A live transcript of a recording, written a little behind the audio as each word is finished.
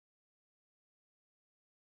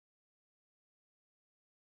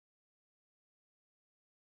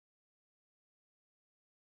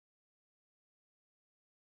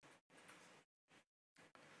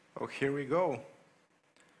Oh, here we go.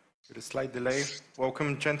 With a slight delay.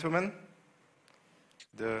 Welcome, gentlemen.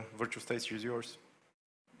 The virtual stage is yours.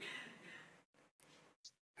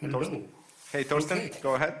 Hello. Torsten. Hey, Torsten, okay.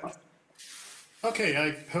 Go ahead. Okay,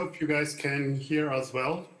 I hope you guys can hear us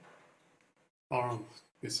well.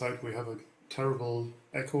 Besides, we have a terrible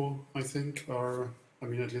echo, I think, I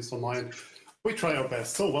mean, at least on mine. We try our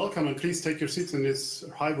best. So welcome, and please take your seats in this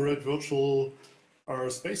hybrid virtual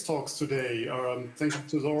Space Talks today. Thank you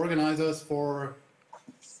to the organizers for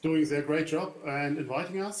doing their great job and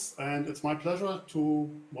inviting us. And it's my pleasure to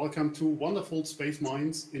welcome two wonderful space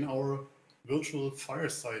minds in our virtual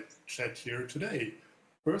fireside chat here today.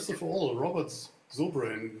 First of all, Robert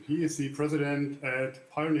Zubrin. He is the president at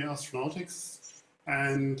Pioneer Astronautics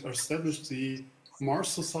and established the Mars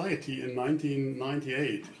Society in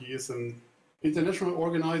 1998. He is an international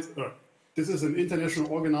organizer. This is an international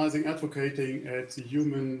organizing advocating at the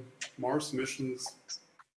human Mars missions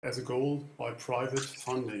as a goal by private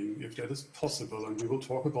funding, if that is possible, and we will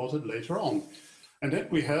talk about it later on. And then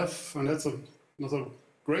we have, and that's another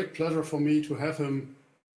great pleasure for me to have him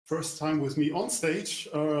first time with me on stage,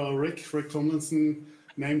 Rick Tumlinson,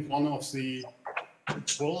 named one of the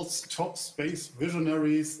world's top space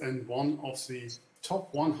visionaries and one of the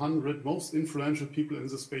top 100 most influential people in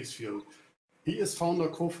the space field. He is founder,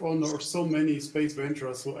 co-founder of so many space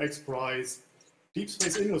ventures, so XPRIZE, Deep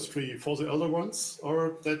Space Industry for the elder ones,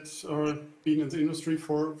 or that are been in the industry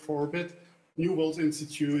for a bit, New World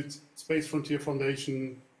Institute, Space Frontier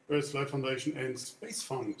Foundation, Earthlight Foundation, and Space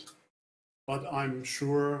Fund. But I'm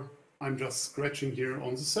sure I'm just scratching here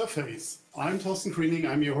on the surface. I'm Torsten Kriening,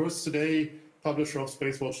 I'm your host today, publisher of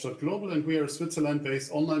SpaceWatch.Global, and we are a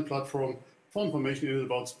Switzerland-based online platform for information in and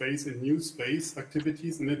about space and new space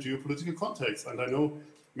activities in a geopolitical context. And I know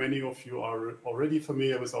many of you are already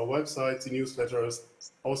familiar with our website, the newsletters,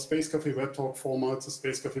 our Space Cafe web talk formats, the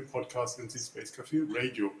Space Cafe podcast, and the Space Cafe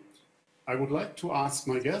radio. I would like to ask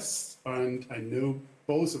my guests, and I know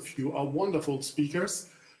both of you are wonderful speakers,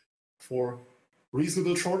 for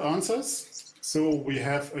reasonable short answers. So we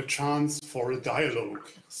have a chance for a dialogue.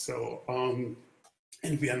 So,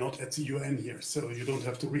 and we are not at the UN here, so you don't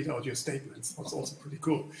have to read out your statements. That's also pretty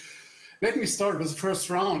cool. Let me start with the first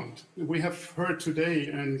round. We have heard today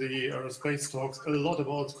in the space talks a lot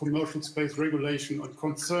about commercial space regulation and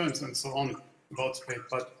concerns and so on about space,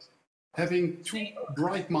 but having two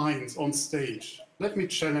bright minds on stage, let me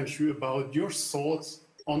challenge you about your thoughts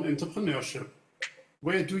on entrepreneurship.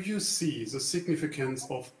 Where do you see the significance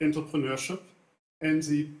of entrepreneurship and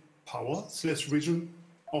the power/vision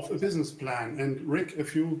of a business plan? And Rick,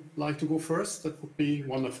 if you like to go first, that would be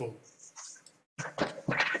wonderful.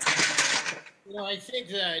 You know, I think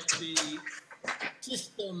that the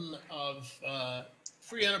system of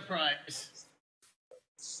free enterprise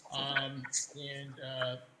and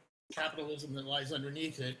capitalism that lies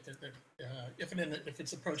underneath it, if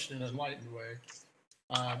it's approached in an enlightened way,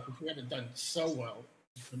 which we haven't done so well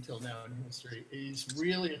until now in history, is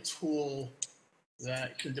really a tool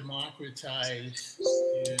that can democratize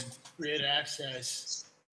and create access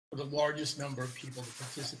for the largest number of people to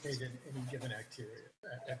participate in any given area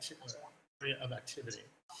of activity.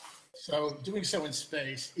 So doing so in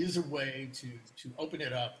space is a way to open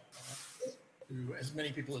it up to as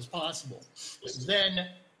many people as possible.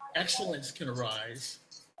 Then excellence can arise,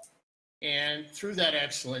 and through that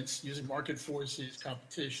excellence, using market forces,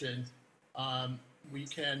 competition, we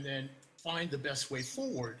can then find the best way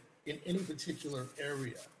forward in any particular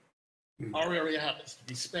area. Our area happens to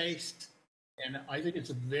be space, and I think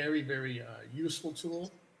it's a very, very useful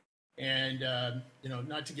tool. And you know,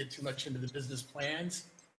 not to get too much into the business plans,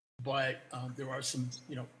 but there are some,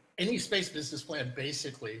 you know, any space business plan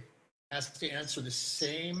basically has to answer the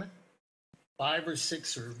same 5 or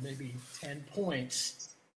 6 or maybe 10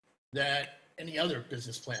 points that any other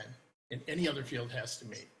business plan in any other field has to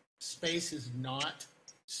meet. Space is not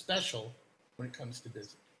special when it comes to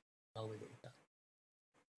business. I'll leave it with that.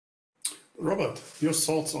 Robert, your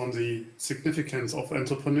thoughts on the significance of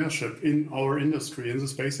entrepreneurship in our industry, in the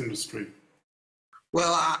space industry?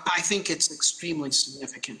 Well, I think it's extremely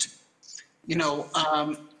significant. You know,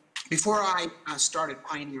 before I started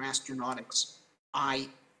Pioneer Astronautics, I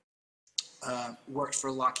worked for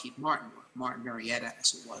Lockheed Martin Marietta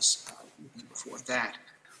as it was before that.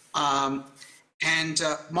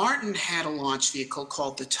 Martin had a launch vehicle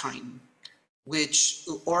called the Titan, which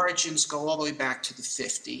origins go all the way back to the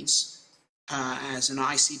 50s as an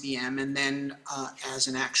ICBM, and then as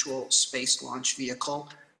an actual space launch vehicle.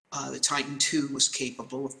 The Titan II was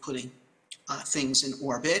capable of putting things in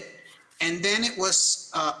orbit. And then it was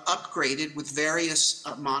upgraded with various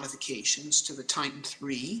modifications to the Titan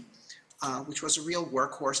III, which was a real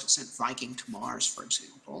workhorse that sent Viking to Mars, for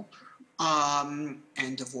example,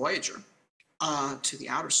 and a Voyager to the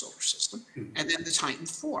outer solar system, and then the Titan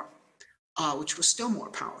IV, which was still more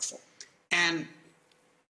powerful. And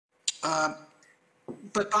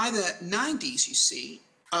but by the 90s, you see,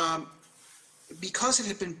 because it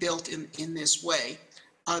had been built in this way,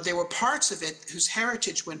 there were parts of it whose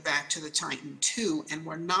heritage went back to the Titan II and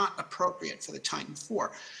were not appropriate for the Titan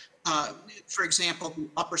IV. For example, the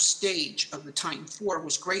upper stage of the Titan IV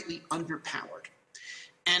was greatly underpowered.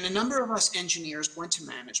 And a number of us engineers went to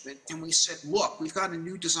management and we said, look, we've got a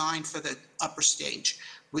new design for the upper stage,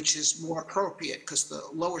 which is more appropriate because the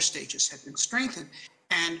lower stages have been strengthened.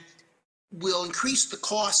 And we'll increase the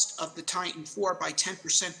cost of the Titan IV by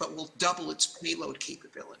 10%, but we'll double its payload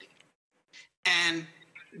capability. And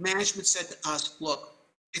management said to us, look,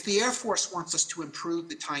 if the Air Force wants us to improve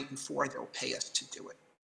the Titan IV, they'll pay us to do it.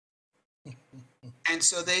 And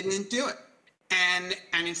so they didn't do it. And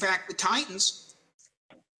in fact, the Titans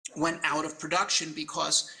went out of production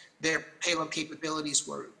because their payload capabilities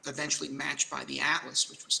were eventually matched by the Atlas,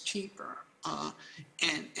 which was cheaper.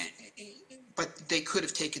 But they could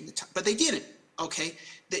have taken the time, but they didn't. Okay,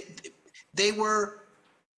 they were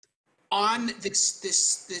on this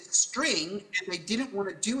string, and they didn't want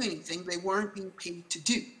to do anything they weren't being paid to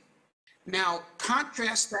do. Now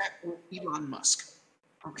contrast that with Elon Musk,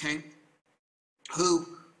 okay, who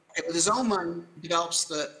with his own money develops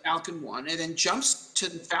the Falcon 1 and then jumps to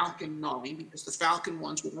the Falcon 9 because the Falcon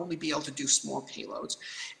 1s would only be able to do small payloads,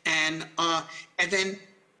 and then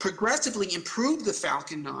progressively improve the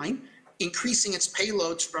Falcon 9, increasing its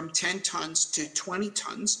payloads from 10 tons to 20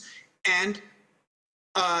 tons, and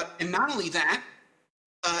not only that,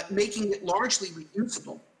 making it largely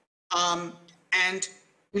reusable. And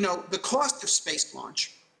you know, the cost of space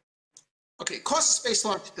launch. Okay, cost of space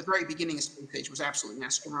launch at the very beginning of space age was absolutely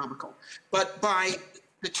astronomical, but by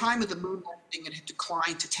the time of the moon landing, it had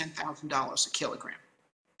declined to $10,000 a kilogram.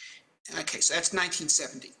 Okay, so that's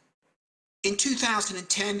 1970. In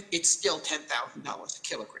 2010, it's still $10,000 a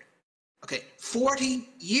kilogram. Okay, 40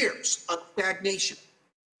 years of stagnation.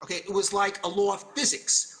 Okay, it was like a law of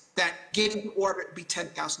physics that getting to orbit would be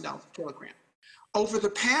 $10,000 a kilogram. Over the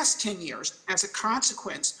past 10 years, as a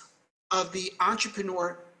consequence of the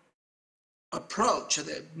entrepreneur approach, of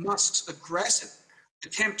the Musk's aggressive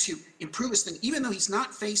attempt to improve this thing, even though he's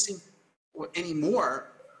not facing any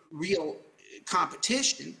more real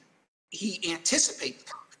competition, he anticipates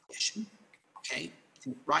competition. Okay,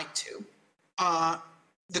 right to.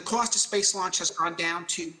 The cost of space launch has gone down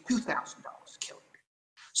to $2,000 a kilogram.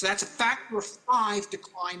 So that's a factor of 5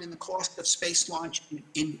 decline in the cost of space launch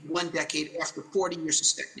in 1 decade after 40 years of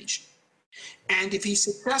stagnation. And if he's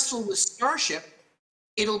successful with Starship,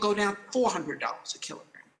 it'll go down to $400 a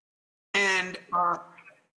kilogram. And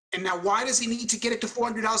now why does he need to get it to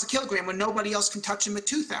 $400 a kilogram when nobody else can touch him at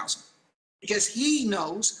 $2,000? Because he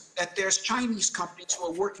knows that there's Chinese companies who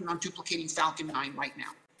are working on duplicating Falcon 9 right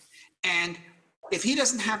now. And if he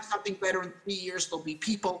doesn't have something better in 3 years, there'll be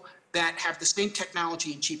people that have the same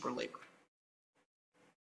technology and cheaper labor.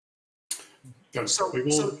 So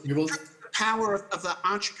the power of the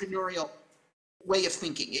entrepreneurial way of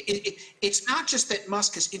thinking. It's not just that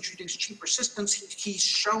Musk has introduced cheaper systems, he's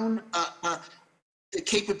shown the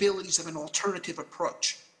capabilities of an alternative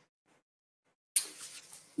approach.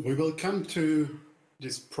 We will come to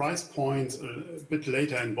this price point a bit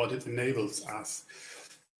later and what it enables us.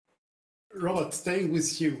 Robert, staying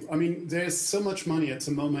with you, I mean, there's so much money at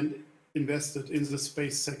the moment invested in the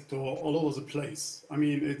space sector all over the place. I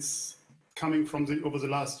mean, it's coming from over the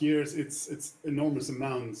last years, it's enormous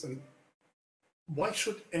amounts. And why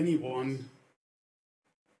should anyone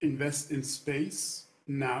invest in space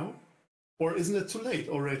now? Or isn't it too late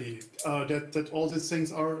already that all these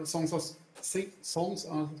things are songs? Well,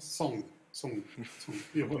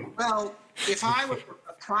 if I were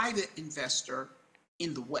a private investor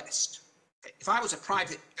in the West, if I was a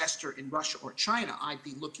private investor in Russia or China, I'd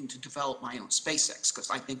be looking to develop my own SpaceX because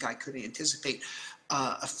I think I could anticipate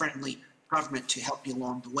a friendly government to help me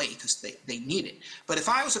along the way because they need it. But if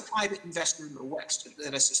I was a private investor in the West,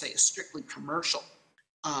 that is to say a strictly commercial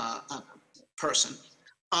person,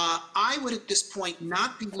 I would at this point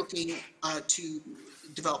not be looking to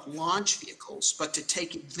develop launch vehicles, but to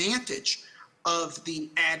take advantage of the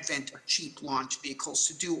advent of cheap launch vehicles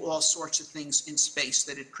to do all sorts of things in space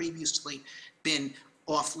that had previously been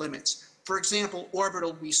off limits. For example,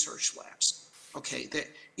 orbital research labs. Okay,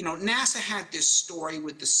 NASA had this story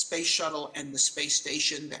with the space shuttle and the space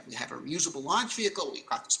station that we have a reusable launch vehicle. We've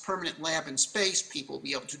got this permanent lab in space. People will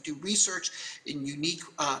be able to do research in unique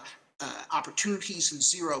opportunities in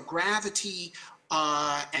zero gravity,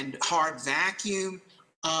 and hard vacuum,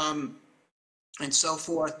 and so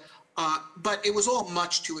forth. But it was all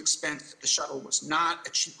much too expensive. The shuttle was not a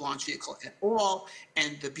cheap launch vehicle at all,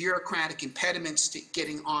 and the bureaucratic impediments to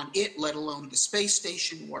getting on it, let alone the space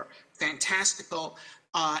station, were fantastical.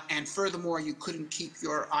 And furthermore, you couldn't keep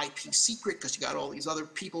your IP secret because you got all these other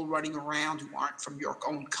people running around who aren't from your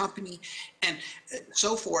own company, and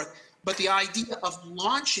so forth. But the idea of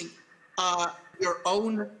launching your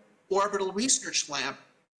own orbital research lab,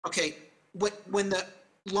 okay, when the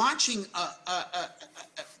launching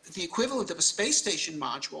the equivalent of a space station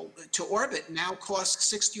module to orbit now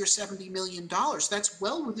costs $60 or $70 million. That's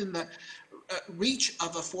well within the reach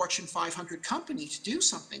of a Fortune 500 company to do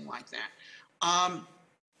something like that.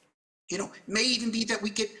 You know, it may even be that we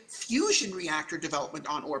get fusion reactor development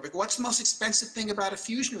on orbit. What's the most expensive thing about a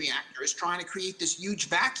fusion reactor? Is trying to create this huge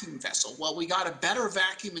vacuum vessel. Well, we got a better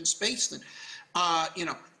vacuum in space than, you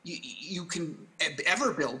know, you can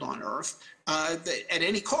ever build on Earth at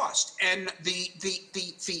any cost. And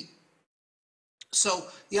so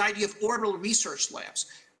the idea of orbital research labs,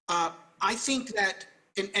 I think that,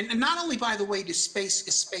 and not only, by the way, is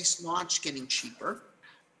space launch getting cheaper,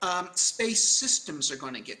 space systems are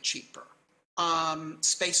going to get cheaper.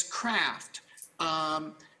 Spacecraft,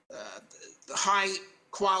 the high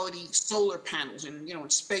quality solar panels, and you know, in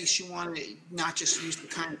space you want to not just use the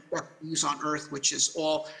kind of stuff you use on Earth, which is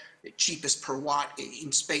all cheapest per watt.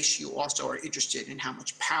 In space you also are interested in how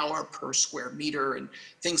much power per square meter and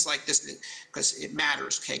things like this, because it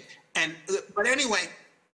matters, okay? And but anyway,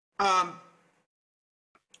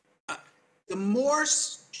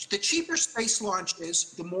 the cheaper space launch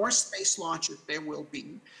is, the more space launches there will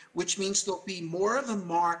be, which means there'll be more of a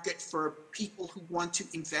market for people who want to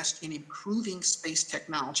invest in improving space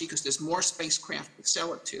technology because there's more spacecraft to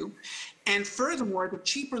sell it to. And furthermore, the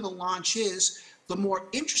cheaper the launch is, the more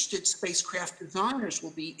interested spacecraft designers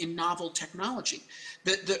will be in novel technology.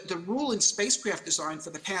 The rule in spacecraft design for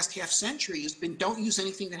the past half century has been don't use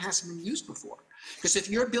anything that hasn't been used before. Because if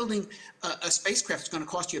you're building a spacecraft that's going to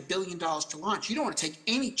cost you $1 billion to launch, you don't want to take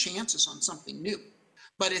any chances on something new.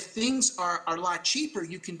 But if things are a lot cheaper,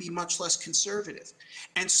 you can be much less conservative.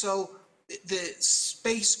 And so the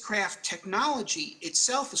spacecraft technology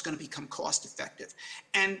itself is going to become cost effective.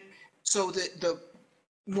 And so the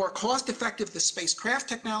more cost effective the spacecraft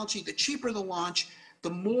technology, the cheaper the launch, the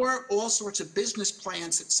more all sorts of business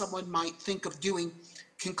plans that someone might think of doing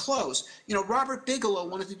can close. You know, Robert Bigelow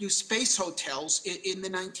wanted to do space hotels in the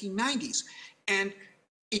 1990s, and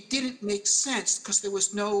it didn't make sense because there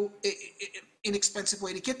was no inexpensive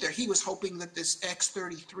way to get there. He was hoping that this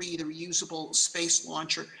X-33, the reusable space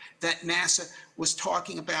launcher that NASA was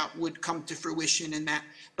talking about, would come to fruition, and that,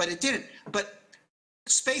 but it didn't. But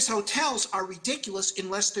space hotels are ridiculous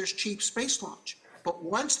unless there's cheap space launch. But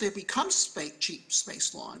once there becomes cheap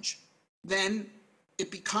space launch, then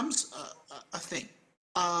it becomes a thing.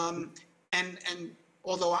 And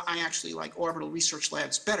although I actually like orbital research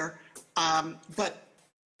labs better, but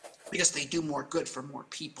because they do more good for more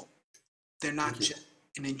people. They're not just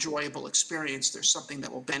an enjoyable experience. There's something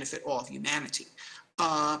that will benefit all of humanity.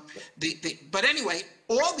 But anyway,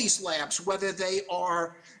 all these labs, whether they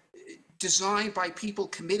are designed by people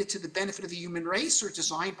committed to the benefit of the human race or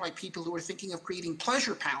designed by people who are thinking of creating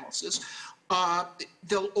pleasure palaces,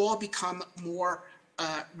 they'll all become more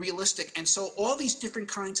realistic. And so all these different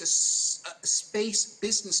kinds of space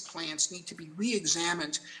business plans need to be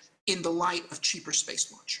re-examined in the light of cheaper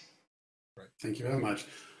space launch. Right. Thank you very much.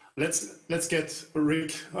 Let's get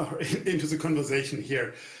Rick into the conversation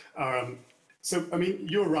here. So, I mean,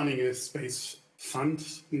 you're running a space fund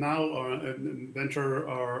now, or a venture,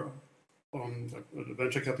 or a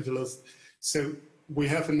venture capitalist. So we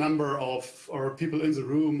have a number of people in the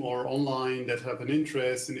room or online that have an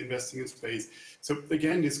interest in investing in space. So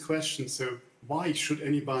again, this question, so why should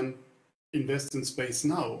anyone invest in space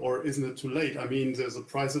now, or isn't it too late? I mean, the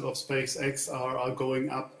prices of SpaceX are going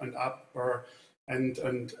up and up,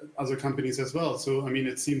 and other companies as well. So, I mean,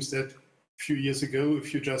 it seems that a few years ago,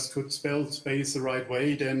 if you just could spell space the right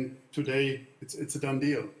way, then today it's a done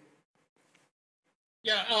deal.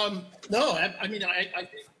 Yeah, no, I mean, I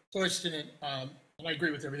think Torsten, and I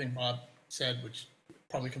agree with everything Bob said, which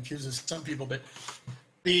probably confuses some people, but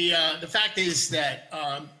the fact is that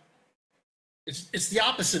it's the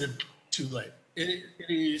opposite of too late. It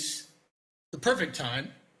is the perfect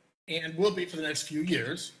time, and will be for the next few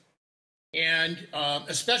years. And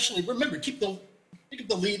especially, remember, think of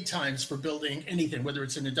the lead times for building anything, whether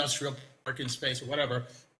it's an industrial park in space or whatever.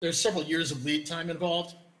 There's several years of lead time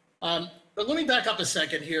involved. But let me back up a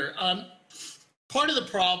second here. Part of the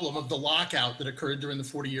problem of the lockout that occurred during the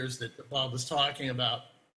 40 years that Bob was talking about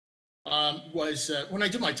was when I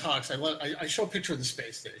do my talks, I show a picture of the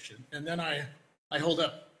space station, and then I hold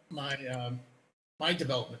up my my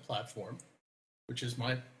development platform, which is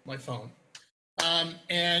my phone,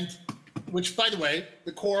 and which, by the way,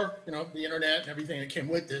 the core, the internet and everything that came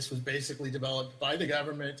with this was basically developed by the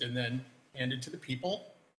government and then handed to the people,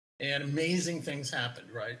 and amazing things happened,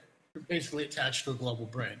 right? We're basically attached to a global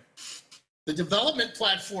brain. The development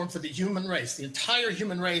platform for the human race, the entire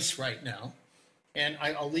human race right now, and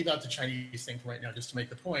I'll leave out the Chinese thing for right now just to make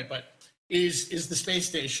the point, but is the space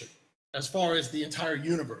station as far as the entire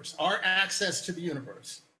universe. Our access to the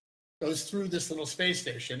universe goes through this little space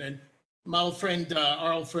station. And my old friend,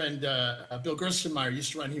 our old friend, Bill Gerstenmaier,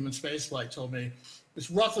 used to run human spaceflight, told me it's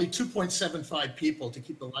roughly 2.75 people to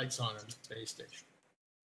keep the lights on in the space station.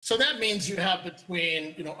 So that means you have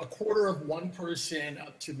between, a quarter of one person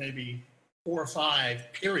up to maybe 4 or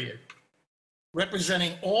 5, period,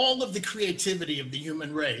 representing all of the creativity of the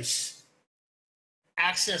human race,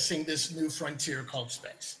 accessing this new frontier called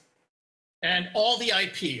space. And all the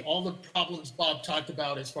IP, all the problems Bob talked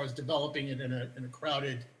about as far as developing it in a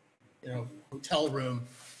crowded, hotel room,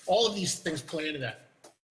 all of these things play into that.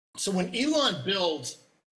 So when Elon builds,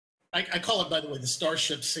 I call it, by the way, the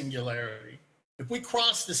Starship Singularity. If we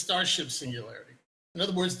cross the Starship Singularity, in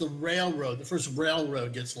other words, the first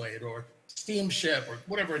railroad gets laid, or steamship, or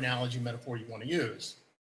whatever analogy, metaphor you want to use,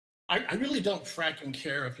 I really don't fracking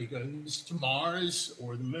care if he goes to Mars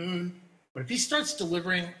or the moon, but if he starts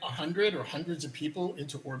delivering 100 or hundreds of people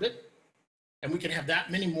into orbit, and we can have that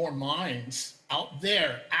many more minds out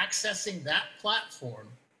there accessing that platform,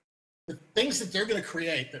 the things that they're going to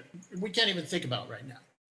create that we can't even think about right now.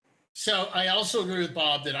 So I also agree with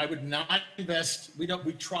Bob that I would not invest. We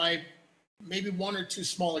try, maybe 1 or 2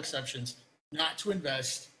 small exceptions, not to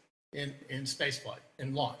invest in spaceflight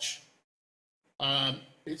and launch.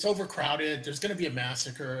 It's overcrowded. There's going to be a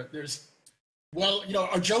massacre.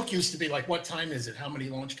 Our joke used to be like, what time is it? How many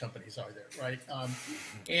launch companies are there, right?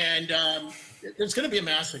 There's going to be a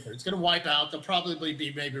massacre. It's going to wipe out. There'll probably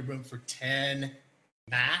be maybe room for 10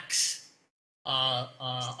 max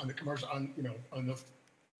on the commercial,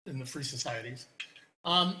 in the free societies.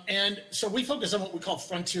 And so we focus on what we call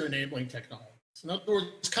frontier enabling technologies. In other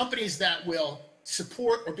words, companies that will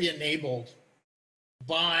support or be enabled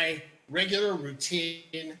by regular,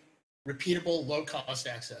 routine, repeatable, low-cost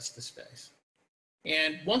access to space.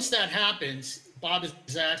 And once that happens, Bob is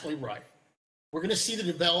exactly right. We're going to see the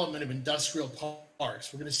development of industrial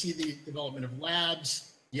parks. We're going to see the development of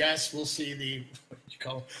labs. Yes, we'll see the, what you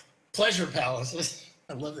call pleasure palaces.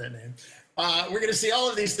 I love that name. We're going to see all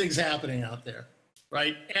of these things happening out there,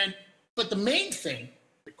 right? But the main thing,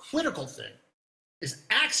 the critical thing, is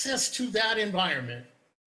access to that environment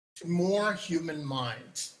to more human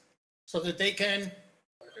minds so that they can,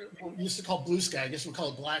 what we used to call blue sky, I guess we'll call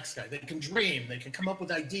it black sky. They can dream, they can come up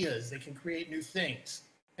with ideas, they can create new things.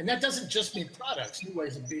 And that doesn't just mean products, new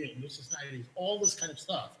ways of being, new societies, all this kind of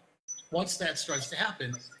stuff, once that starts to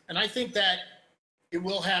happen. And I think that it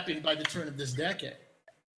will happen by the turn of this decade.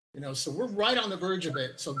 So we're right on the verge of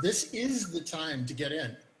it. So this is the time to get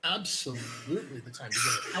in. Absolutely the time to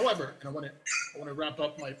get in. However, and I want to wrap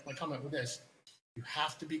up my comment with this, you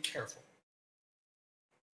have to be careful.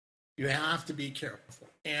 You have to be careful.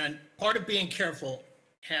 And part of being careful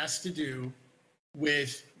has to do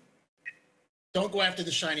with, don't go after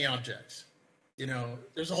the shiny objects.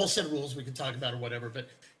 There's a whole set of rules we can talk about or whatever, but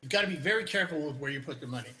you've got to be very careful with where you put your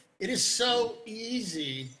money. It is so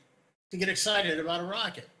easy to get excited about a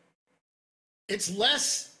rocket. It's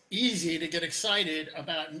less easy to get excited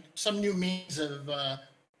about some new means of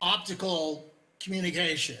optical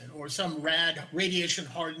communication or some rad radiation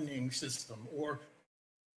hardening system or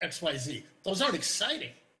XYZ. Those aren't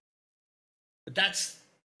exciting, but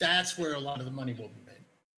that's where a lot of the money will be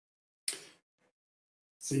made.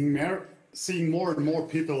 Seeing more and more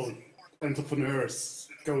people, entrepreneurs,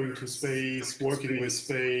 going to space, working with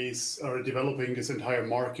space, are developing this entire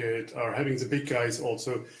market, are having the big guys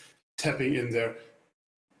also tapping in there.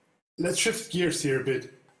 Let's shift gears here a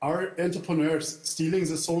bit. Are entrepreneurs stealing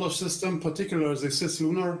the solar system, particularly the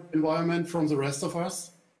cislunar environment, from the rest of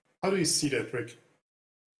us? How do you see that, Rick?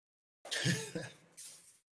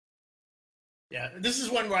 Yeah, this is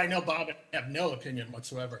one where I know Bob have no opinion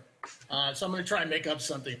whatsoever. So I'm going to try and make up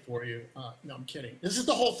something for you. No, I'm kidding. This is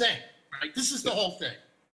the whole thing, right? This is the whole thing.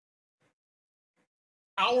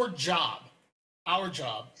 Our job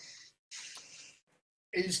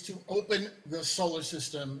is to open the solar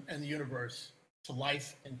system and the universe to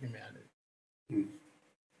life and humanity.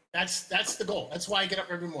 That's the goal. That's why I get up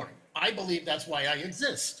every morning. I believe that's why I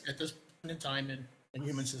exist at this point in time in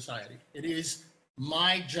human society. It is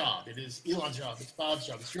my job, it is Elon's job, it's Bob's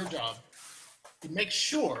job, it's your job, to make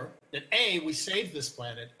sure that A, we save this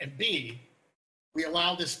planet, and B, we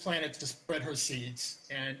allow this planet to spread her seeds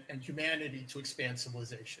and humanity to expand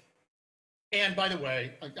civilization. And by the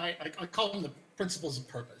way, I call them the principles of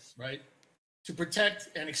purpose, right? To protect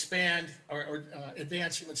and expand or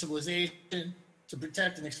advance human civilization, to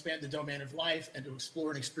protect and expand the domain of life, and to explore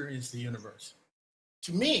and experience the universe.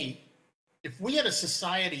 To me, if we had a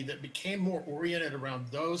society that became more oriented around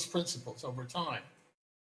those principles over time,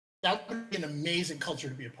 that would be an amazing culture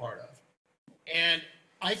to be a part of. And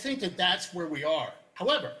I think that that's where we are.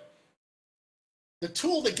 However, the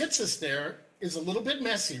tool that gets us there is a little bit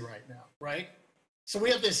messy right now, right? So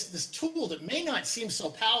we have this tool that may not seem so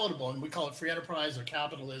palatable, and we call it free enterprise or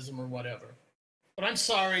capitalism or whatever. But I'm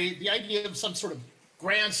sorry, the idea of some sort of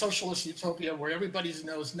grand socialist utopia where everybody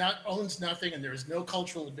owns nothing and there is no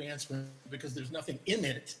cultural advancement because there's nothing in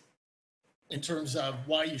it in terms of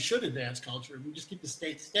why you should advance culture, we just keep the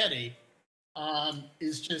state steady,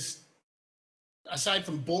 is just, aside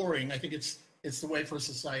from boring, I think it's the way for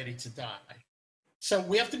society to die. So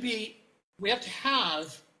we have to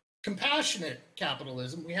have compassionate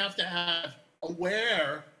capitalism. We have to have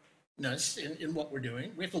awareness in what we're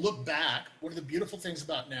doing. We have to look back. What are the beautiful things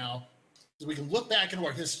about now? So we can look back into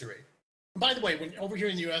our history. And by the way, over here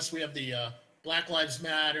in the US, we have the Black Lives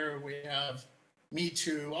Matter, we have Me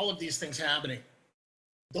Too, all of these things happening.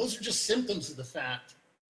 Those are just symptoms of the fact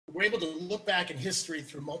that we're able to look back in history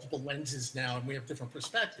through multiple lenses now, and we have different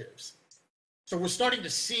perspectives. So we're starting to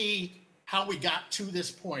see how we got to this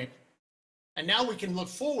point. And now we can look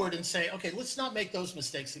forward and say, okay, let's not make those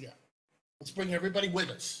mistakes again. Let's bring everybody with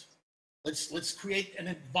us. Let's create an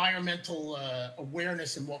environmental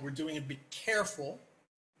awareness in what we're doing and be careful,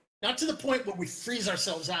 not to the point where we freeze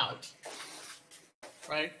ourselves out,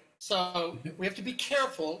 right? So we have to be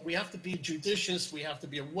careful, we have to be judicious, we have to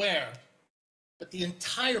be aware. But the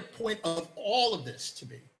entire point of all of this to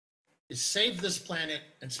me is save this planet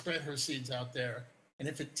and spread her seeds out there. And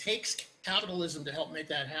if it takes capitalism to help make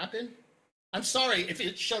that happen, I'm sorry, if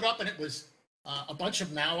it showed up and it was a bunch of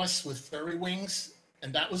Maoists with furry wings,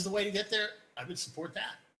 and that was the way to get there, I would support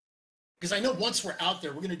that. Because I know once we're out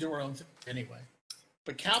there, we're going to do our own thing anyway.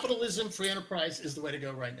 But capitalism, free enterprise is the way to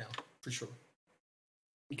go right now, for sure.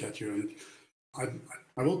 Get you. I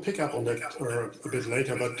will pick up on that a bit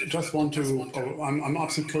later, but just want to, I'm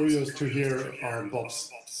absolutely curious to hear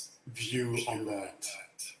Bob's view on that.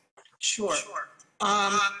 Sure.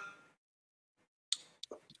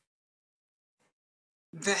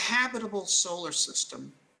 The habitable solar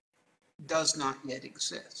system does not yet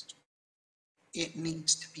exist. It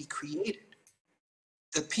needs to be created.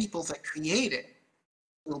 The people that create it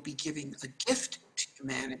will be giving a gift to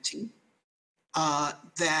humanity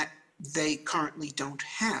that they currently don't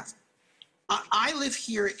have. I live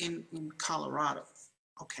here in Colorado,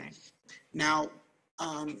 okay? Now,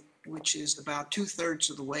 which is about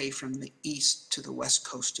 2/3 of the way from the east to the west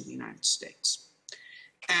coast of the United States.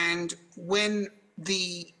 And when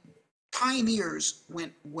the pioneers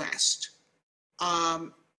went west,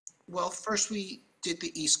 well, first we did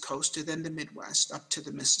the East Coast and then the Midwest up to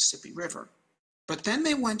the Mississippi River. But then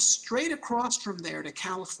they went straight across from there to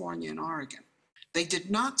California and Oregon. They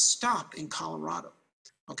did not stop in Colorado,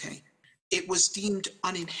 okay? It was deemed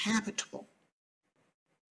uninhabitable.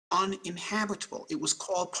 Uninhabitable. It was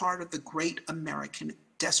called part of the Great American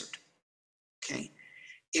Desert, okay?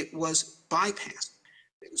 It was bypassed.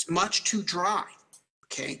 It was much too dry,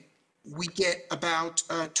 okay? We get about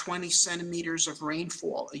 20 centimeters of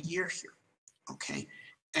rainfall a year here, okay?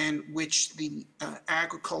 And which the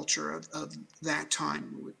agriculture of that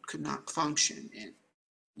time could not function in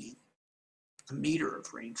a meter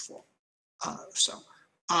of rainfall. So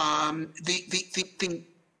they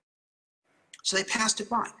passed it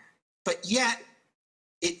by. But yet,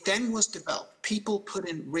 it then was developed. People put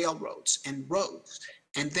in railroads and roads,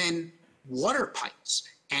 and then water pipes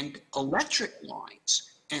and electric lines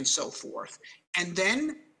and so forth. And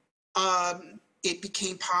then it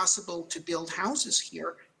became possible to build houses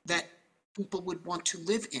here that people would want to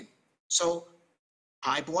live in. So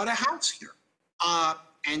I bought a house here,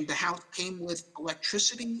 and the house came with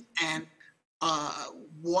electricity and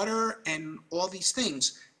water and all these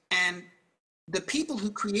things. And the people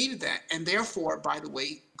who created that, and therefore, by the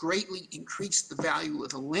way, greatly increased the value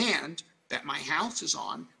of the land that my house is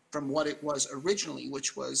on from what it was originally,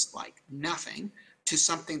 which was like nothing, to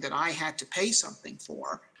something that I had to pay something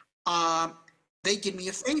for, they give me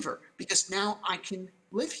a favor because now I can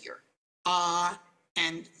live here.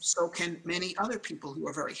 And so can many other people who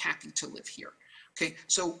are very happy to live here. Okay,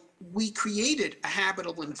 so we created a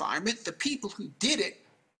habitable environment. The people who did it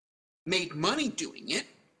made money doing it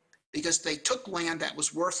because they took land that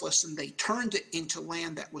was worthless and they turned it into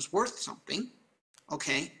land that was worth something,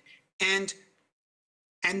 okay?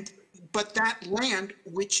 But that land,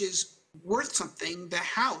 which is worth something, the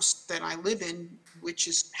house that I live in, which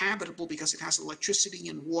is habitable because it has electricity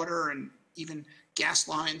and water and even gas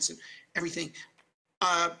lines and everything,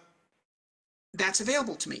 that's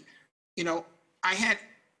available to me. You know, I had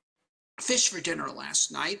fish for dinner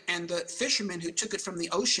last night, and the fisherman who took it from the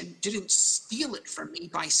ocean didn't steal it from me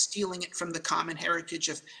by stealing it from the common heritage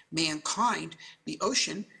of mankind, the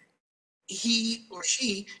ocean. He or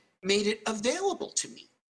she made it available to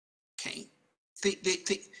me, okay?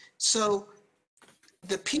 So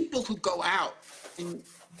the people who go out and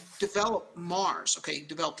develop Mars, okay,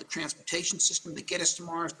 develop the transportation system that get us to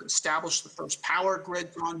Mars, that establish the first power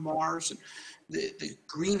grids on Mars, and the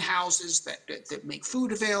greenhouses that make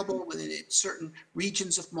food available within certain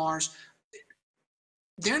regions of Mars,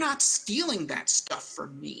 they're not stealing that stuff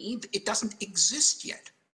from me. It doesn't exist yet,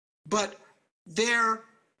 but they're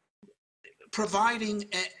providing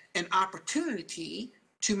an opportunity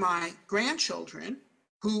to my grandchildren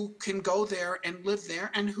who can go there and live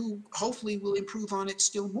there and who hopefully will improve on it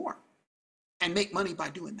still more and make money by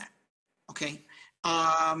doing that, okay?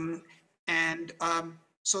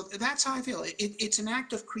 So that's how I feel. It's an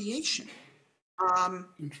act of creation.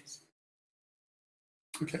 Interesting.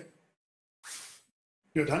 Okay.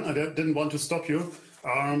 You're done. I didn't want to stop you,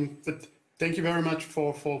 but thank you very much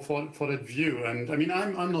for that view. And I mean,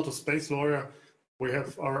 I'm not a space lawyer. We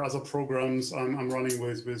have our other programs I'm running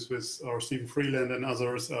with our Stephen Freeland and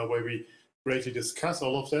others where we greatly discuss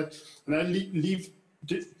all of that. And I leave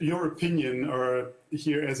your opinion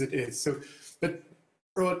here as it is. So, but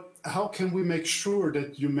Rod, how can we make sure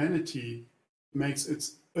that humanity makes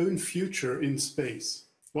its own future in space?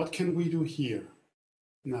 What can we do here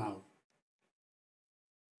now?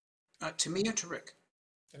 To me or to Rick?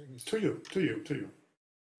 To you.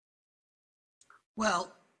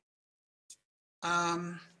 Well,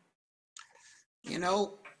 you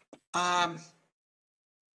know,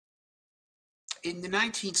 in the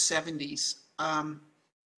 1970s,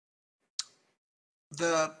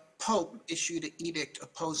 the Pope issued an edict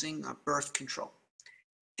opposing birth control.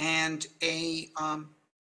 And I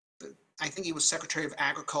think he was Secretary of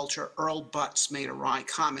Agriculture, Earl Butz, made a wry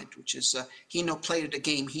comment, which is, he no played the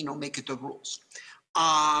game, he no make it the rules.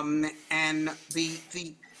 And only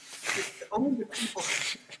the people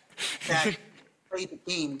that play the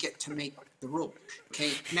game get to make the rule.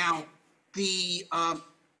 Okay, now the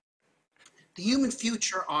human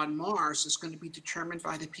future on Mars is going to be determined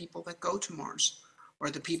by the people that go to Mars or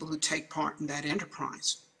the people who take part in that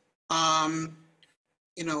enterprise.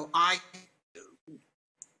 You know, I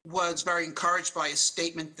was very encouraged by a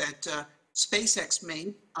statement that SpaceX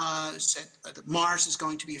made, said that Mars is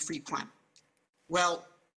going to be a free planet. Well,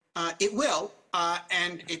 it will,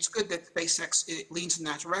 and it's good that SpaceX leans in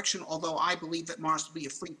that direction, although I believe that Mars will be a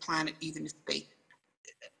free planet even if they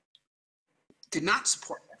did not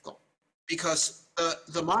support that goal, because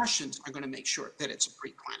the Martians are going to make sure that it's a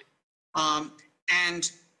free planet.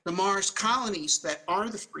 And the Mars colonies that are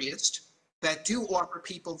the freest, that do offer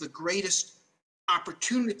people the greatest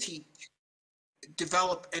opportunity to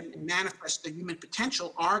develop and manifest their human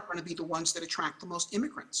potential, are going to be the ones that attract the most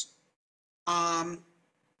immigrants. And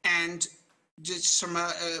just from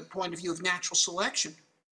a point of view of natural selection,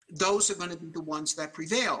 those are going to be the ones that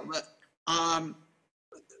prevail.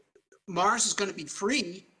 Mars is going to be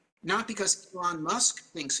free, not because Elon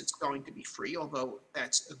Musk thinks it's going to be free, although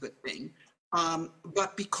that's a good thing,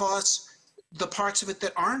 but because the parts of it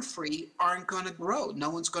that aren't free aren't going to grow. No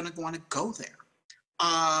one's going to want to go there.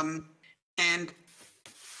 And,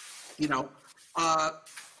 you know, the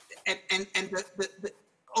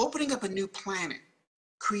opening up a new planet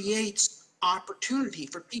creates opportunity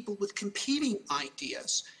for people with competing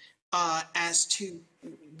ideas as to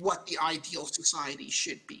what the ideal society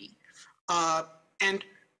should be. And,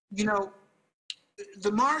 you know,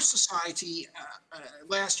 the Mars Society,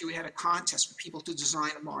 last year we had a contest for people to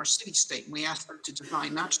design a Mars city-state. And we asked them to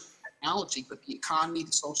design not just the technology, but the economy,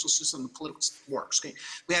 the social system, the political system works. Okay?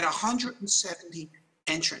 We had 170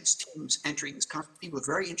 teams entering this contest. People were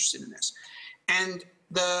very interested in this. And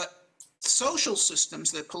the social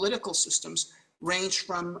systems, the political systems, range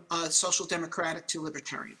from social democratic to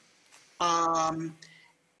libertarian.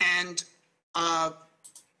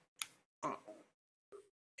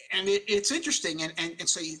 And it's interesting, and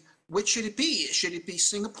so which should it be? Should it be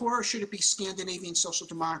Singapore or should it be Scandinavian social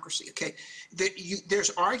democracy? Okay, there's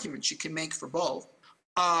arguments you can make for both,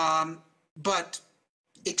 but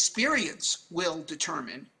experience will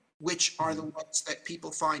determine which are the ones that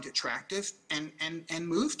people find attractive and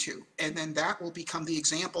move to. And then that will become the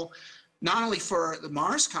example, not only for the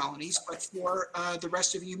Mars colonies, but for the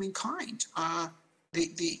rest of humankind.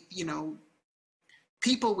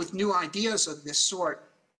 People with new ideas of this sort,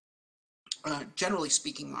 generally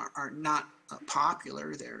speaking, are not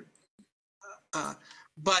popular.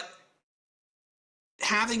 But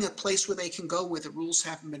having a place where they can go where the rules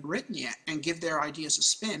haven't been written yet and give their ideas a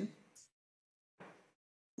spin,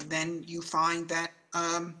 then you find that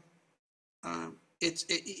a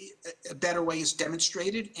better way is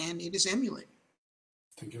demonstrated and it is emulated.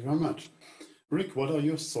 Thank you very much. Rick, what are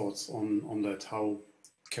your thoughts on that? How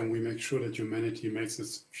can we make sure that humanity makes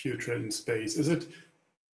its future in space? Is it,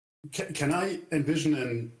 can I envision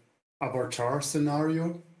an avatar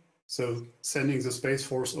scenario? So sending the Space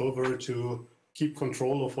Force over to keep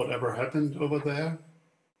control of whatever happened over there,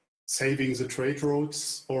 saving the trade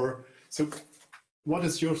routes, or so. What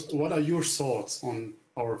are your thoughts on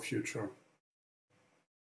our future?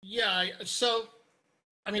 Yeah, so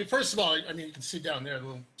I mean, first of all, I mean, you can see down there a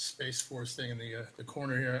little Space Force thing in the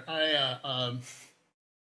corner here.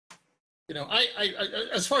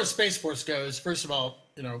 As far as Space Force goes, first of all,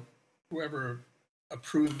 whoever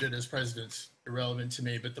approved it as president's irrelevant to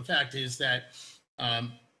me. But the fact is that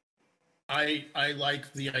I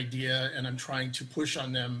like the idea, and I'm trying to push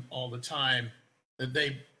on them all the time, that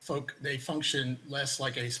they function less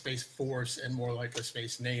like a Space Force and more like a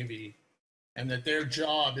Space Navy, and that their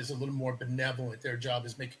job is a little more benevolent. Their job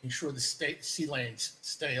is making sure the sea lanes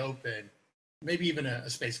stay open, maybe even a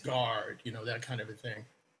Space Guard, that kind of a thing.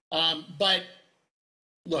 But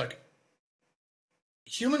look,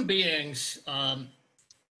 human beings, I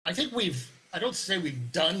think I don't say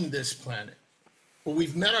we've done this planet, but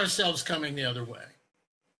we've met ourselves coming the other way.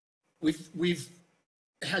 We've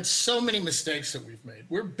had so many mistakes that we've made.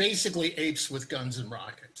 We're basically apes with guns and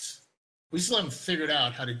rockets. We still haven't figured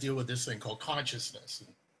out how to deal with this thing called consciousness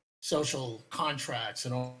and social contracts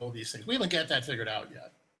and all these things. We haven't got that figured out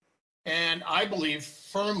yet. And I believe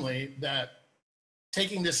firmly that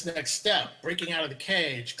taking this next step, breaking out of the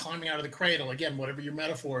cage, climbing out of the cradle, again, whatever your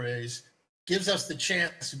metaphor is, gives us the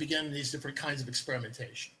chance to begin these different kinds of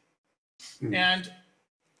experimentation. Mm-hmm. And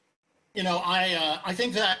I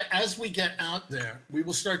think that as we get out there, we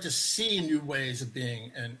will start to see new ways of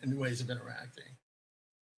being and new ways of interacting.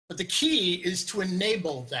 But the key is to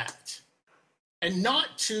enable that and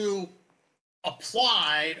not to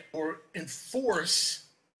apply or enforce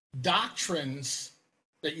doctrines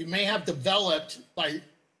that you may have developed by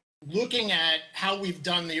looking at how we've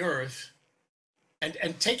done the Earth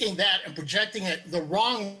and taking that and projecting it the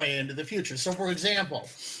wrong way into the future. So, for example,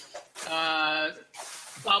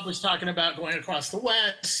 Bob was talking about going across the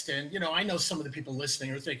West, and I know some of the people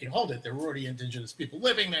listening are thinking, hold it, there were already indigenous people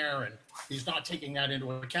living there, and he's not taking that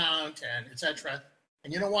into account, and et cetera.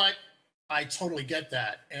 And you know what? I totally get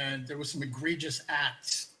that. And there were some egregious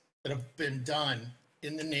acts that have been done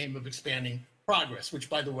in the name of expanding progress,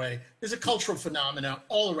 which, by the way, is a cultural phenomenon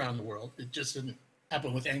all around the world. It just didn't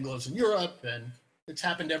happen with Anglos in Europe, and it's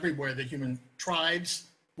happened everywhere that human tribes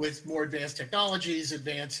with more advanced technologies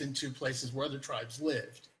advance into places where other tribes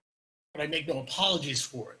lived. But I make no apologies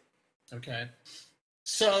for it, okay?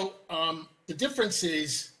 So the difference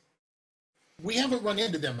is we haven't run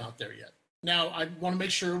into them out there yet. Now, I want to make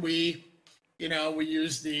sure we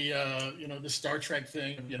use the Star Trek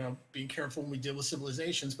thing of, being careful when we deal with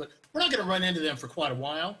civilizations, but we're not going to run into them for quite a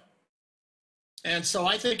while. And so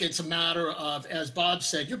I think it's a matter of, as Bob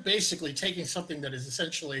said, you're basically taking something that is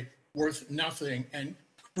essentially worth nothing and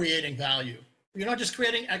creating value. You're not just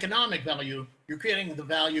creating economic value, you're creating the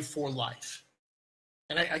value for life.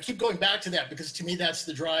 And I keep going back to that because to me, that's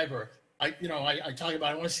the driver. I talk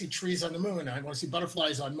about, I want to see trees on the moon. I want to see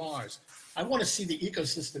butterflies on Mars. I want to see the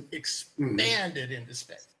ecosystem expanded into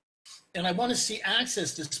space. And I want to see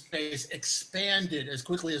access to space expanded as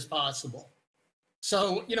quickly as possible.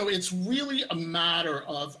 So, it's really a matter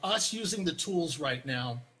of us using the tools right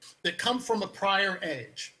now that come from a prior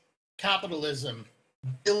age. Capitalism,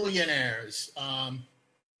 billionaires,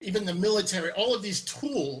 even the military, all of these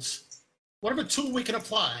tools, whatever tool we can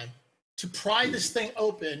apply to pry this thing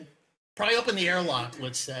open, pry open the airlock,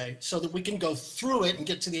 let's say, so that we can go through it and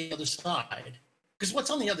get to the other side. Because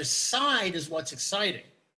what's on the other side is what's exciting.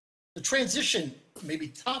 The transition may be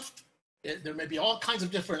tough. There may be all kinds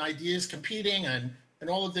of different ideas competing and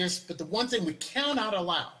all of this, but the one thing we cannot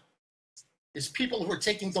allow is people who are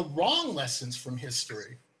taking the wrong lessons from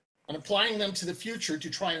history and applying them to the future to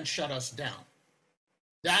try and shut us down.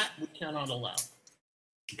 That we cannot allow.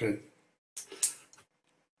 Okay.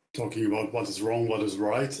 Talking about what is wrong, what is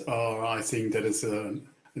right, I think that is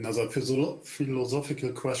another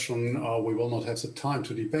philosophical question we will not have the time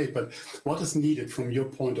to debate, but what is needed from your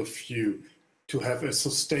point of view to have a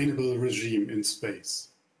sustainable regime in space?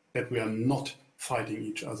 That we are not fighting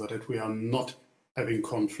each other, that we are not having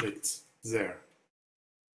conflicts there.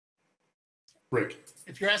 Rick.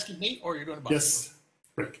 If you're asking me, or you're going to Bob? Yes,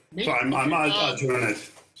 Rick. Me? So I'll turn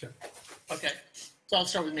it. Sure. Okay, so I'll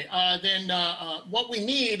start with me. Then what we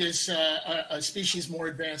need is a species more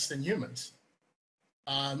advanced than humans.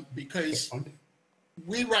 Because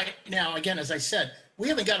we right now, again, as I said, we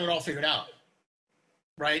haven't got it all figured out.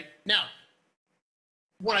 Right? Now,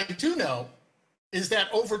 what I do know is that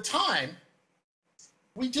over time,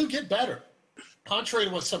 we do get better, contrary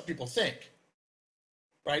to what some people think.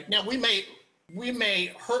 Right? Now, we may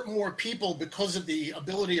hurt more people because of the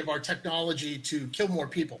ability of our technology to kill more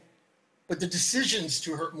people, but the decisions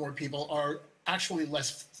to hurt more people are actually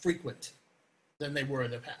less frequent than they were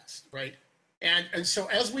in the past, right? And so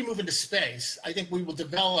as we move into space, I think we will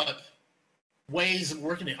develop ways of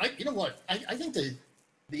working it. You know what? I think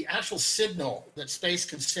the actual signal that space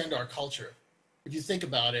can send our culture, if you think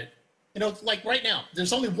about it, you know, like right now,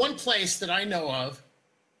 there's only one place that I know of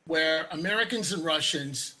where Americans and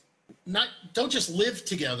Russians don't just live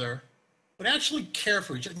together, but actually care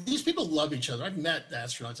for each other. These people love each other. I've met the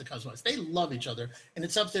astronauts and cosmonauts. They love each other, and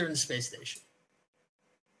it's up there in the space station.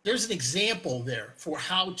 There's an example there for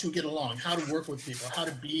how to get along, how to work with people, how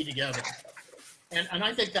to be together. And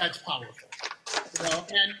I think that's powerful. You know?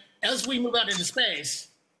 And as we move out into space,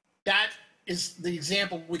 that is the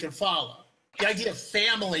example we can follow. The idea of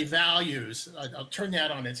family values, I'll turn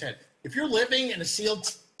that on its head. If you're living in a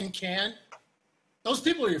sealed tin can, those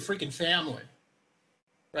people are your freaking family,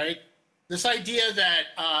 right? This idea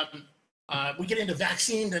that we get into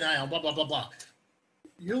vaccine denial, blah, blah, blah, blah.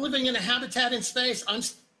 You're living in a habitat in space. I'm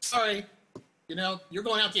sorry, you know, you're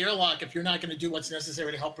going out the airlock if you're not going to do what's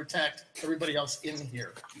necessary to help protect everybody else in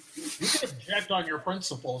here. You can object on your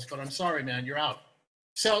principles, but I'm sorry, man, you're out.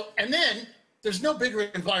 So, and then there's no bigger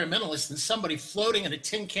environmentalist than somebody floating in a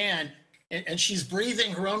tin can and she's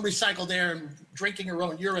breathing her own recycled air and drinking her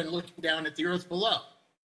own urine, looking down at the earth below.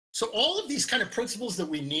 So all of these kind of principles that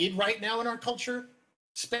we need right now in our culture,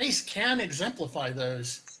 space can exemplify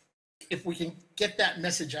those if we can get that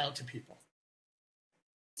message out to people.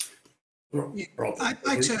 Rob, I'd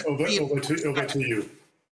like to over to you.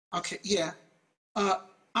 Okay, yeah. I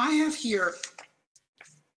have here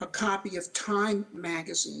a copy of Time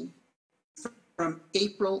magazine from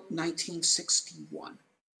April 1961.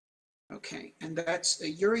 Okay, and that's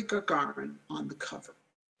Yuri Gagarin on the cover.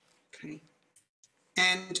 Okay,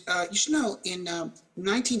 and you should know in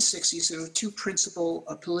 1960s there were two principal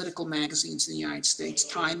political magazines in the United States,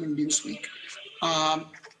 Time and Newsweek.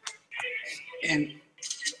 And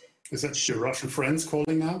is that your Russian friends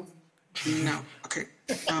calling now? No. Okay.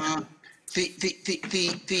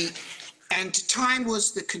 And Time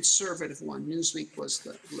was the conservative one. Newsweek was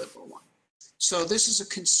the liberal one. So this is a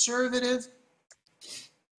conservative.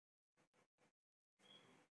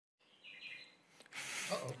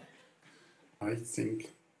 Uh-oh. I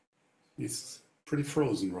think he's pretty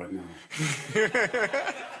frozen right now.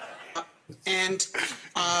 And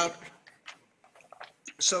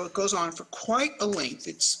so it goes on for quite a length.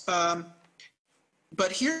 It's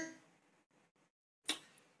but here.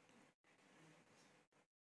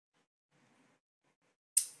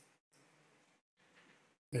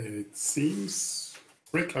 It seems.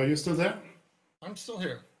 Rick, are you still there? I'm still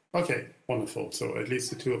here. Okay, wonderful. So at least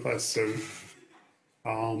the two of us. So.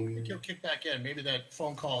 I think he'll kick back in. Maybe that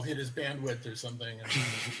phone call hit his bandwidth or something. And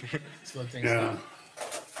slow things down.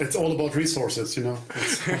 It's all about resources, you know.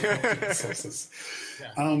 It's all about resources.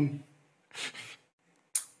 Yeah.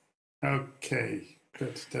 Okay,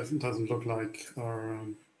 that doesn't look like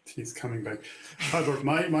he's coming back. Albert,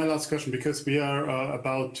 my last question, because we are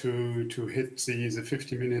about to hit the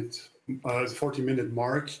 50-minute, 40-minute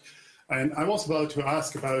mark, and I was about to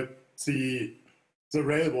ask about the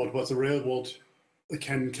railroad, what the railroad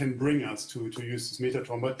can bring us to use this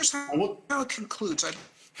Metatron, but how it concludes.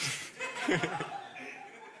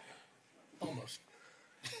 Almost.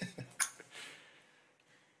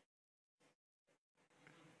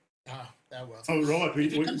 That was. Oh, Robert,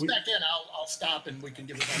 if he comes back in, I'll stop and we can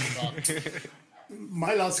give it back to Bob.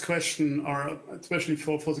 My last question, especially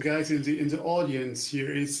for the guys in the audience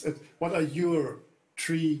here, is what are your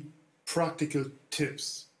 3 practical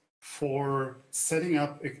tips for setting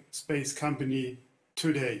up a space company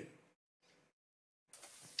today?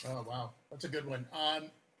 Oh wow, that's a good one. I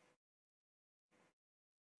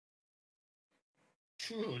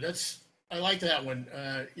like that one.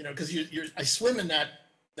 You know, because I swim in that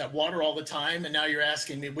that water all the time, and now you're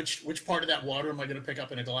asking me which part of that water am I going to pick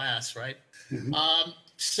up in a glass, right?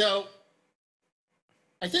 So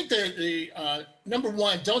I think the number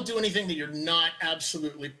one, don't do anything that you're not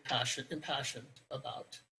absolutely impassioned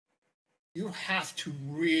about. You have to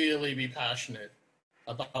really be passionate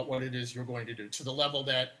about what it is you're going to do, to the level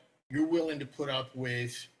that you're willing to put up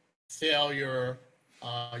with failure,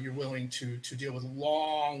 you're willing to deal with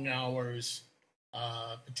long hours,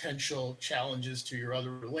 potential challenges to your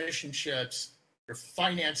other relationships, your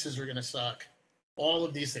finances are going to suck, all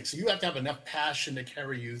of these things. So you have to have enough passion to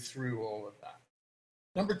carry you through all of that.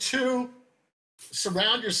 Number two,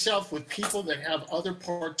 surround yourself with people that have other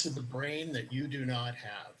parts of the brain that you do not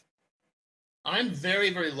have. I'm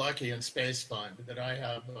very, very lucky in SpaceFund that I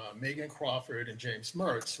have Megan Crawford and James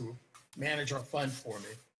Mertz, who manage our fund for me,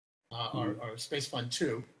 our SpaceFund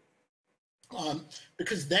 2,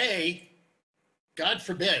 because they, God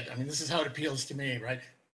forbid, I mean, this is how it appeals to me, right?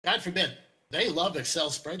 God forbid, they love Excel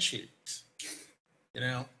spreadsheets, you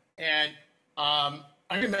know? And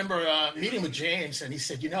I remember meeting with James, and he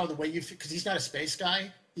said, you know, the way you, because he's not a space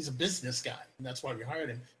guy, he's a business guy, and that's why we hired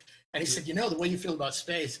him. And he said, you know, the way you feel about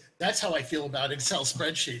space, that's how I feel about Excel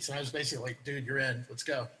spreadsheets. And I was basically like, dude, you're in, let's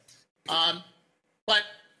go. But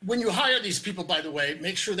when you hire these people, by the way,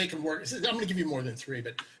 make sure they can work. I'm going to give you more than three,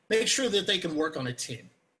 but make sure that they can work on a team.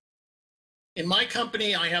 In my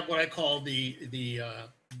company, I have what I call the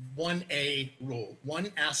 1A rule, one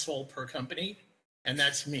asshole per company, and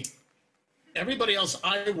that's me. Everybody else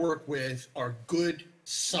I work with are good,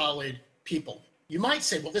 solid people. You might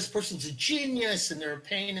say, well, this person's a genius and they're a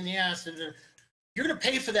pain in the ass. And you're going to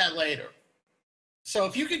pay for that later. So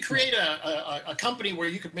if you could create a company where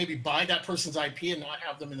you could maybe buy that person's IP and not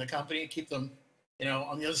have them in the company and keep them, you know,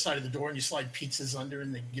 on the other side of the door, and you slide pizzas under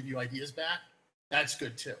and they give you ideas back, that's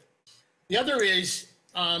good too. The other is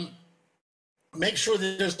make sure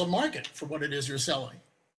that there's a market for what it is you're selling.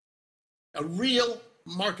 A real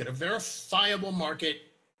market, a verifiable market.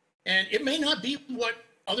 And it may not be what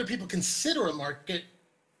other people consider a market.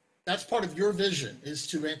 That's part of your vision, is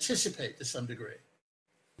to anticipate to some degree.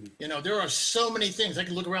 You know, there are so many things. I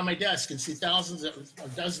can look around my desk and see thousands of a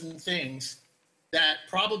dozen things that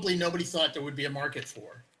probably nobody thought there would be a market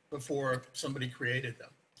for before somebody created them.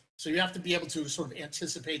 So you have to be able to sort of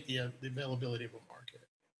anticipate the availability of a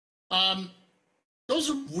market. Those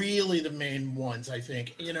are really the main ones, I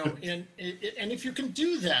think. You know, and if you can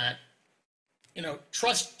do that, you know,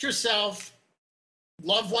 trust yourself,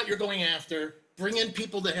 love what you're going after, bring in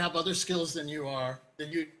people that have other skills than you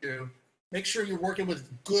do. Make sure you're working with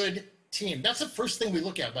a good team. That's the first thing we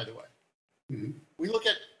look at, by the way. We look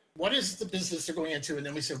at what is the business they're going into, and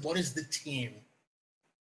then we say, what is the team?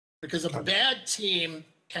 Because a bad team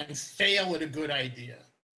can fail at a good idea,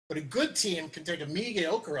 but a good team can take a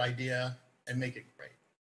mediocre idea and make it great.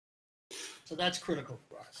 So that's critical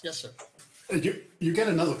for us. Yes, sir. You get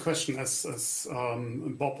another question as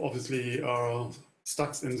Bob obviously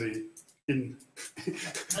stuck in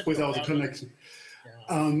without a connection.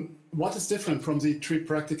 Yeah. What is different from the 3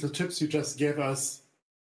 practical tips you just gave us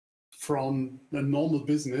from the normal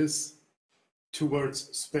business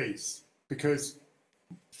towards space? Because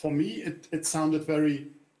for me, it sounded very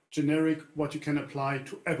generic, what you can apply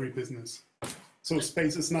to every business. So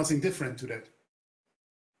space is nothing different to that.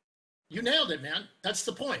 You nailed it, man. That's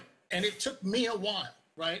the point. And it took me a while,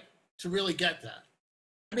 right, to really get that.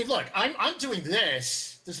 I mean, look, I'm doing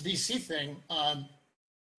this VC thing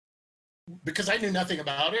because I knew nothing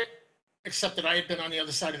about it, except that I had been on the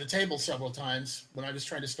other side of the table several times when I was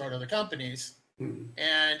trying to start other companies.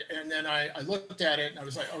 And then I looked at it and I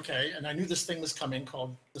was like, okay, and I knew this thing was coming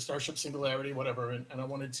called the Starship Singularity, whatever, and I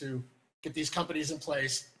wanted to get these companies in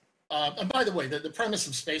place. And by the way, the premise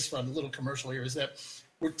of SpaceFund, a little commercial here, is that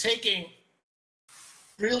we're taking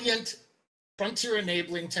brilliant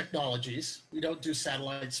frontier-enabling technologies. We don't do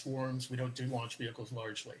satellite swarms. We don't do launch vehicles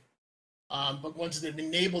largely, but ones that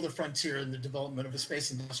enable the frontier in the development of a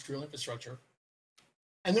space industrial infrastructure.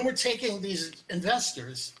 And then we're taking these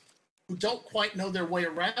investors who don't quite know their way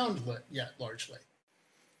around yet, largely.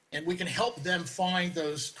 And we can help them find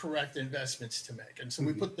those correct investments to make. And so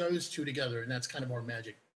we put those two together, and that's kind of our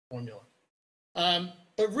magic formula.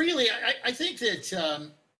 But really, I think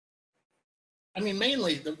that, I mean,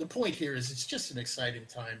 mainly the point here is it's just an exciting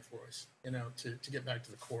time for us, you know, to get back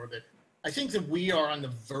to the core of it. I think that we are on the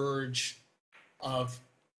verge of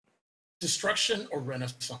destruction or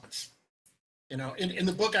renaissance. You know, in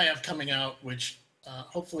the book I have coming out, which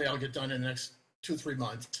hopefully I'll get done in the next 2 or 3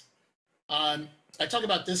 months, I talk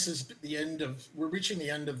about this as we're reaching the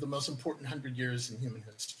end of the most important 100 years in human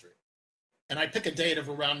history. And I pick a date of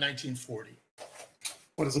around 1940.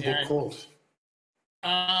 What is the book called?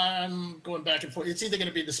 I'm going back and forth. It's either going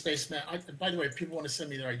to be the by the way, if people want to send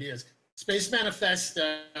me their ideas, Space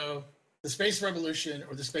Manifesto, the Space Revolution,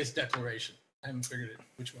 or the Space Declaration. I haven't figured it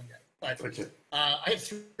which one yet. But Okay. I have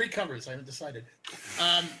 3 covers. I haven't decided.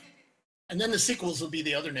 And then the sequels will be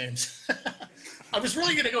the other names. I was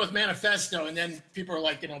really going to go with Manifesto, and then people are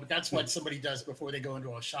like, but that's what somebody does before they go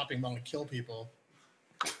into a shopping mall and kill people.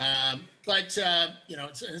 It's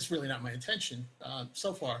really not my intention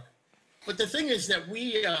so far. But the thing is that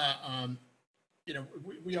we are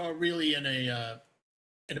really in a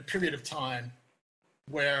period of time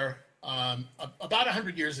where about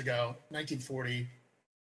 100 years ago, 1940,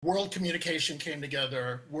 world communication came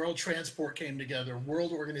together, world transport came together,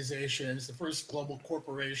 world organizations, the first global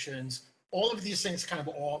corporations, all of these things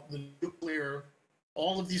the nuclear,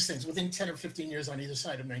 all of these things within 10 or 15 years on either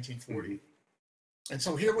side of 1940. And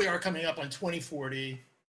so here we are coming up on 2040,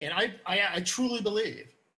 and I truly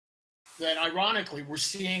believe that ironically, we're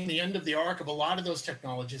seeing the end of the arc of a lot of those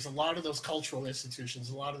technologies, a lot of those cultural institutions,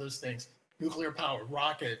 a lot of those things, nuclear power,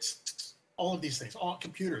 rockets, all of these things, all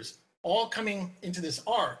computers, all coming into this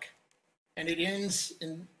arc, and it ends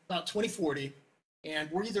in about 2040, and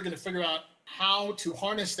we're either going to figure out how to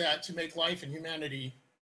harness that to make life and humanity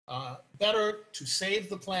better, to save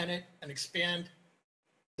the planet and expand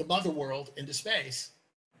the mother world into space,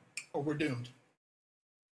 or we're doomed.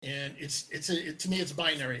 And to me, it's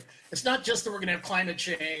binary. It's not just that we're going to have climate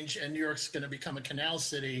change and New York's going to become a canal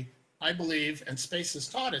city. I believe, and space has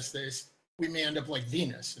taught us this, we may end up like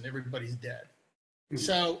Venus and everybody's dead.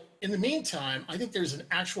 So in the meantime, I think there's an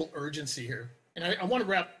actual urgency here. And I want to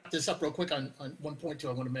wrap this up real quick on one point too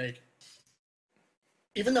I want to make.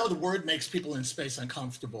 Even though the word makes people in space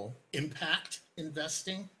uncomfortable, impact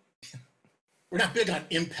investing, we're not big on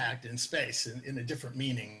impact in space in a different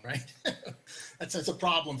meaning, right? That's a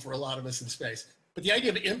problem for a lot of us in space. But the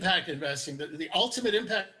idea of impact investing, the ultimate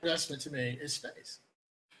impact investment to me is space.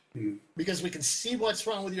 Because we can see what's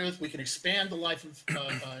wrong with the Earth, we can expand the life of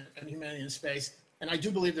and humanity in space, and I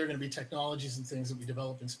do believe there are going to be technologies and things that we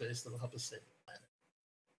develop in space that will help us save the planet.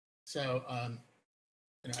 So, I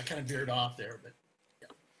kind of veered off there, but yeah.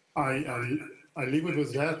 I leave it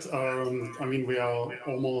with that. We are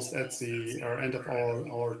almost at the end of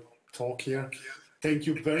our talk here. Thank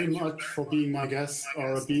you very much for being my guest,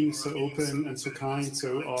 being so open and so kind.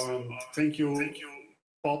 So thank you,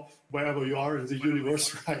 Bob, wherever you are in the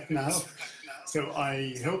universe right now. So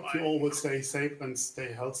I hope you all will stay safe and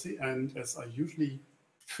stay healthy. And as I usually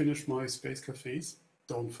finish my space cafes,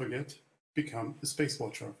 don't forget, become a space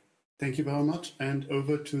watcher. Thank you very much. And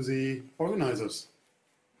over to the organizers.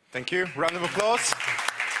 Thank you. Round of applause.